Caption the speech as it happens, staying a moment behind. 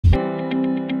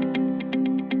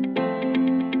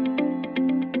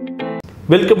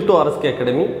Welcome to RSK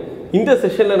Academy. In this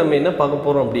session, we will talk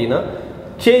about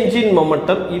change in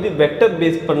momentum. This is vector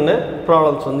based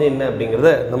problems. Now, this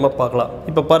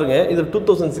is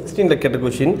 2016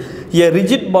 question. A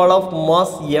rigid ball of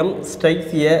mass m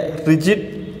strikes a rigid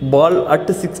ball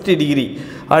at 60 degree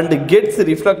and gets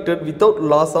reflected without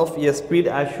loss of a speed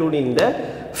as shown in the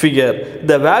figure.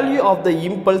 The value of the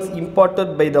impulse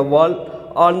imparted by the ball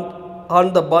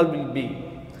on the ball will be.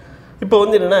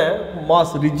 Now,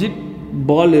 mass rigid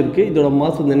ball இருக்கு இதோட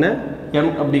mass வந்து என்ன m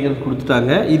அப்படிங்கறது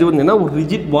கொடுத்துட்டாங்க இது வந்து என்ன ஒரு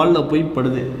ரிஜிட் பால்ல போய்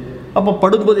படுது அப்ப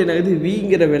படும்போது என்ன ஆகுது v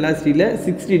ங்கற வெலாசிட்டில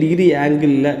 60 டிகிரி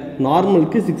ஆங்கிள்ல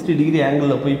நார்மலுக்கு 60 டிகிரி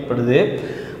ஆங்கிள்ல போய் படுது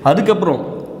அதுக்கு அப்புறம்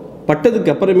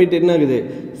பட்டதுக்கு அப்புறமேட்டு என்ன ஆகுது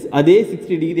அதே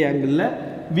 60 டிகிரி ஆங்கிள்ல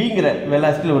v ங்கற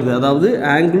வெலாசிட்டில வருது அதாவது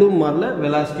ஆங்கிளும் மாறல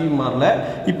வெலாசிட்டியும் மாறல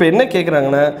இப்போ என்ன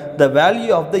கேக்குறாங்கன்னா the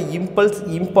value of the impulse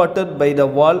imparted by the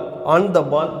ball on the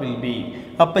ball will be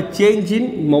அப்ப change in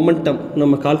momentum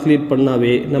நம்ம கால்குலேட்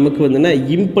பண்ணாவே நமக்கு வந்துனா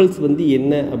impulse வந்து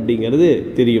என்ன அப்படிங்கிறது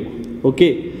தெரியும் ஓகே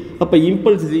அப்ப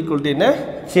impulse is equal to என்ன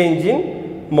change in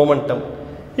momentum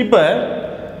இப்போ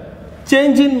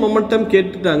change in momentum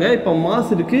கேட்டுட்டாங்க இப்போ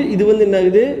மாஸ் இருக்கு இது வந்து என்ன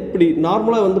ஆகுது இப்படி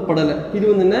நார்மலா வந்து படல இது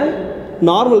வந்து என்ன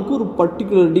நார்மலுக்கு ஒரு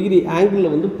பர்టిక్యులர் டிகிரி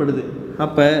ஆங்கிள்ல வந்து படுது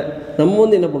அப்ப நம்ம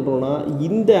வந்து என்ன பண்றோம்னா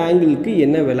இந்த ஆங்கிளுக்கு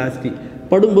என்ன வெலாசிட்டி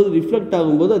படும்போது ரிஃப்ளெக்ட்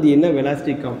ஆகும்போது அது என்ன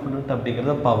வெலாசிட்டி காம்போனன்ட்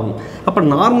அப்படிங்கறத பார்க்கணும் அப்ப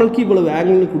நார்மலுக்கு இவ்வளவு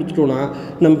ஆங்கிள் கொடுத்துட்டோம்னா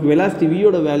நமக்கு வெலாசிட்டி v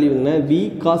யோட வேல்யூ என்ன v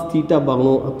cos θ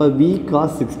பார்க்கணும் அப்ப v cos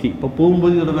 60 இப்ப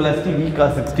போகும்போது இதோட வெலாசிட்டி v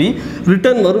cos 60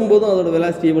 ரிட்டர்ன் வரும்போது அதோட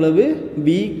வெலாசிட்டி எவ்வளவு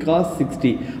v cos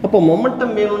 60 அப்ப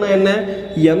மொமெண்டம் வேணும்னா என்ன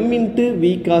m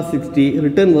v cos 60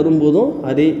 ரிட்டர்ன் வரும்போதும்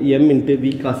அதே m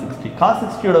v cos 60 cos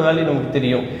 60 யோட வேல்யூ நமக்கு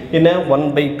தெரியும் என்ன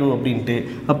 1/2 அப்படினு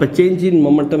அப்ப change in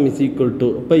momentum is equal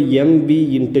to அப்ப mv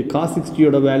cos 60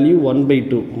 யோட வேல்யூ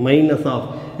 1/2 மைனஸ் ஆஃப்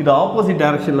இது ஆப்போசிட்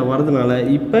டைரக்ஷன்ல வரதுனால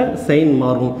இப்ப சைன்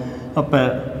மாறும் அப்ப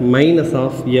மைனஸ்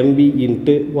ஆஃப் mv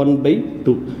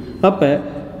 1/2 அப்ப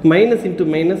மைனஸ் இன்டு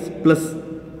மைனஸ் பிளஸ்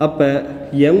அப்ப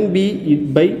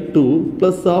mv/2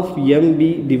 plus of mv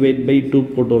divide by 2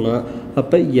 போட்டோம்னா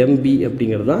அப்ப mv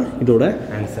அப்படிங்கிறது தான் இதோட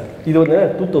ஆன்சர் இது வந்து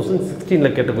 2016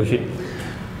 ல கேட்ட क्वेश्चन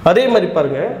அதே மாதிரி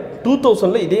பாருங்க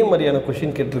 2000 ல இதே மாதிரியான क्वेश्चन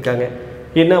கேட்டிருக்காங்க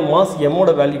என்ன மாஸ் m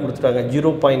ஓட வேல்யூ கொடுத்துட்டாங்க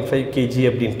 0.5 kg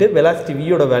அப்படினு வெலாசிட்டி v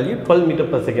யோட வேல்யூ 12 மீட்டர்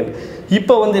per செகண்ட்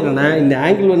இப்போ வந்து என்னன்னா இந்த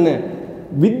ஆங்கிள் வந்து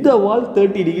with the wall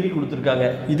 30 டிகிரி கொடுத்திருக்காங்க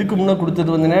இதுக்கு முன்ன கொடுத்தது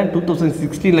வந்து என்ன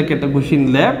 2016 ல கேட்ட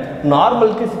क्वेश्चनல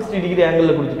நார்மலுக்கு 60 டிகிரி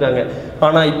ஆங்கிள்ல கொடுத்துட்டாங்க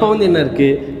ஆனா இப்போ வந்து என்ன இருக்கு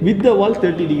with the wall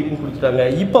 30 டிகிரி கொடுத்துட்டாங்க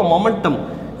இப்போ மொமெண்டம்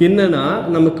என்னன்னா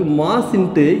நமக்கு மாஸ்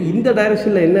இந்த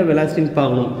டைரக்ஷன்ல என்ன வெலாசிட்டின்னு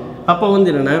பார்க்கணும் அப்ப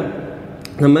வந்து என்னன்னா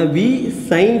நம்ம v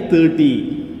sin 30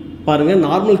 பாருங்க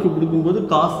நார்மலுக்கு கொடுக்கும்போது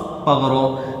cos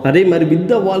பார்க்கறோம் அதே மாதிரி with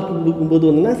the wall க்கு கொடுக்கும்போது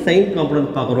வந்து sin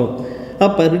காம்போனன்ட் பார்க்கறோம்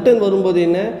அப்ப ரிட்டர்ன் வரும்போது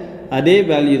என்ன அதே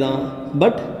வேல்யூ தான்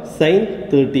பட் sin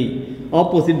 30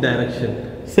 ஆப்போசிட் டைரக்ஷன்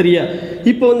சரியா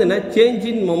இப்போ வந்து என்ன change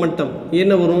in momentum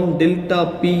என்ன வரும் delta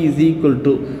p =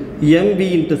 mv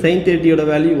sin 30 யோட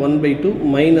value 1/2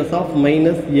 minus of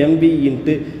minus mv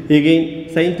again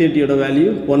sin 30 யோட வேல்யூ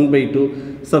 1/2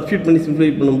 சப்ஸ்டிட்யூட் பண்ணி சிம்பிளை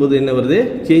பண்ணும்போது என்ன வருது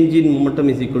change in momentum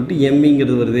is equal to m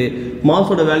ங்கிறது வருது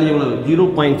மாஸோட வேல்யூ எவ்வளவு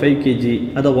 0.5 kg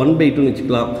அத 1/2 னு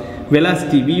வெச்சுக்கலாம்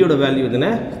வெலாசிட்டி v யோட வேல்யூ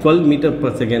என்ன 12 மீட்டர்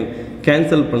per செகண்ட்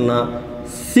கேன்சல் பண்ணா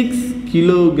 6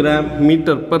 கிலோகிராம்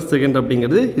மீட்டர் per செகண்ட்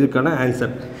அப்படிங்கிறது இதுக்கான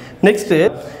answer next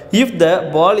if the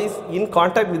ball is in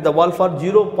contact with the wall for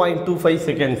 0.25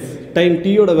 seconds time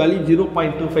t யோட வேல்யூ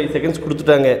 0.25 seconds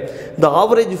கொடுத்துட்டாங்க the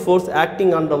average force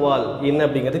acting on the wall என்ன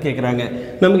அப்படிங்கறது கேக்குறாங்க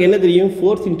நமக்கு என்ன தெரியும்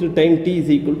force into time t is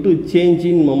equal to change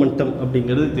in momentum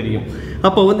அப்படிங்கிறது தெரியும்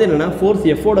அப்ப வந்து என்னன்னா force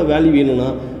f ஓட வேல்யூ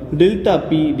வேணும்னா delta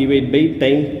p divide by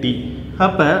time t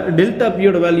அப்ப delta p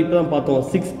யோட வேல்யூ இப்ப தான் பார்த்தோம்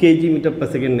 6 kg மீட்டர் per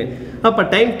செகண்ட் அப்ப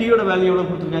டைம் t யோட வேல்யூ எவ்வளவு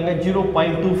கொடுத்திருக்காங்க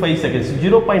 0.25 செகண்ட்ஸ்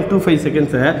 0.25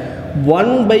 செகண்ட்ஸ்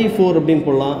 1/4 அப்படினு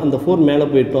போடலாம் அந்த 4 மேல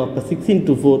போய்ட்டோம் அப்ப 6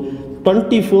 * 4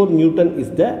 24 நியூட்டன்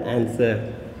இஸ் தி ஆன்சர்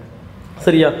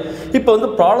சரியா இப்போ வந்து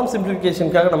ப்ராப்ளம்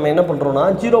சிம்பிளிஃபிகேஷனுக்காக நம்ம என்ன பண்றோம்னா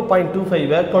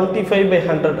 0.25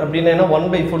 25/100 அப்படினா என்ன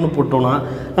 1/4 னு போட்டோம்னா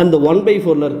அந்த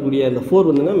 1/4 ல இருக்கக்கூடிய அந்த 4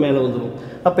 வந்துனா மேல வந்துரும்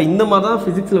அப்ப இந்த மாதிரி தான்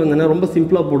பிசிக்ஸ்ல வந்துனா ரொம்ப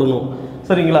சிம்பிளா போடணும்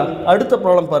சரிங்களா அடுத்த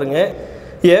ப்ராப்ளம் பாருங்க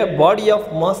a body of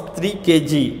mass 3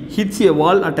 kg hits a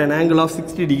wall at an angle of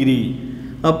 60 degree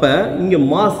அப்ப இங்க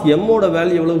மாஸ் m ஓட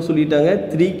வேல்யூ எவ்வளவு சொல்லிட்டாங்க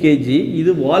 3 kg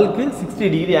இது வால்க்கு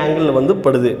 60 டிகிரி ஆங்கிள்ல வந்து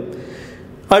படுது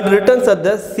it returns at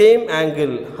the same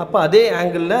angle அப்ப அதே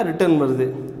ஆங்கிள்ல ரிட்டர்ன் வருது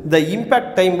the impact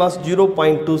time was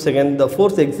 0.2 second the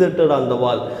force exerted on the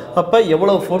wall அப்ப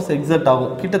எவ்வளவு force exert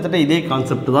ஆகும் கிட்டத்தட்ட இதே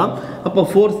கான்செப்ட் தான் அப்ப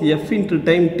force f into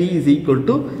time t is equal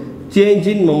to change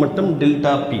in momentum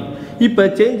delta p இப்ப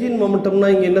change in momentumனா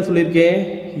இங்க என்ன சொல்லிருக்கேன்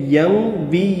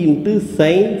mv இன்ட்டு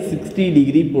sin 60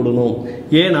 டிகிரி போடணும்.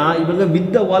 ஏன்னா இவங்க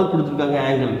வித் த வால் கொடுத்துருக்காங்க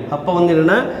ஆங்கிள். அப்போ வந்து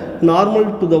என்னென்னா நார்மல்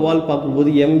டு த வால் பார்க்கும்போது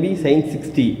mv sin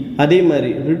 60, அதே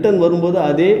மாதிரி ரிட்டர்ன் வரும்போது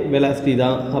அதே வெலாசிட்டி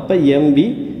தான். அப்போ mv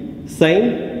sin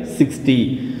 60.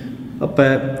 அப்போ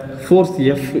force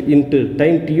F into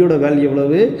time டீயோட value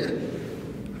எவ்வளவு,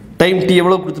 டைம் டி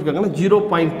எவ்வளோ கொடுத்துருக்காங்கன்னா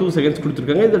 0.2 செகண்ட்ஸ்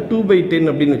கொடுத்துருக்காங்க. இந்த 2/10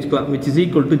 அப்படின்னு வச்சுக்கலாம், which is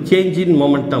equal to change in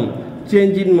momentum.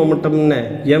 Change in மொமெண்டம்னு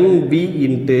mv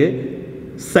into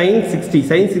sin 60,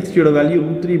 sin 60யோட value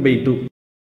 √3/2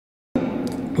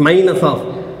 minus of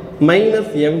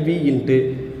minus mv into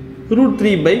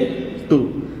 √3/2.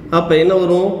 அப்போ என்ன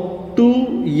வரும்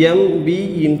 2mv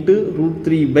இன்ட்டு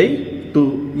 √3/2.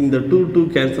 இந்த 2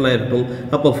 கேன்சல் ஆகிருக்கும்.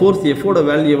 அப்போ ஃபோர்ஸ் எஃபோட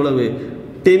வேல்யூ எவ்வளவு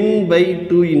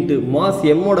 10/2 into mass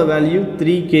எம்மோட value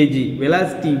 3 kg,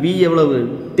 velocity v எவ்வளவு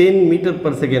 10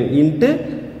 m/s இன்ட்டு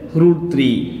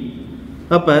 √3.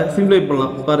 அப்போ சிம்பிளை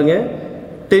பண்ணலாம் பாருங்கள்,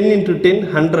 10 × 10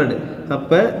 100.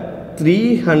 அப்போ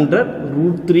 300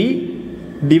 √3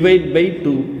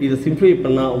 /2. இதை சிம்பிளை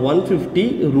பண்ணால் 150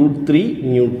 √3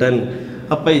 நியூட்டன்.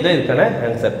 அப்போ இதான் இதுக்கான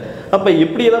ஆன்சர். அப்போ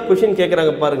எப்படியெல்லாம் கொஷின்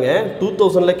கேட்குறாங்க பாருங்கள்.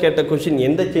 2000 கேட்ட கொஷின்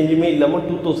எந்த சேஞ்சுமே இல்லாமல்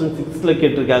 2006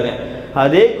 கேட்டிருக்காங்க.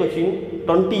 அதே கொஷின்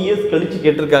 20 இயர்ஸ் கழித்து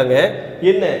கேட்டிருக்காங்க.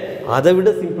 என்ன அதை விட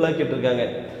சிம்பிளாக கேட்டிருக்காங்க.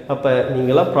 அப்போ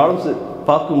நீங்களாம் ப்ராப்ளம்ஸ்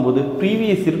பார்க்கும்போது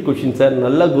ப்ரீவியஸ் இயர் கொஷின்ஸை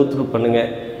நல்லா கோத்ரூ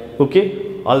பண்ணுங்கள். Okay,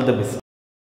 all the best.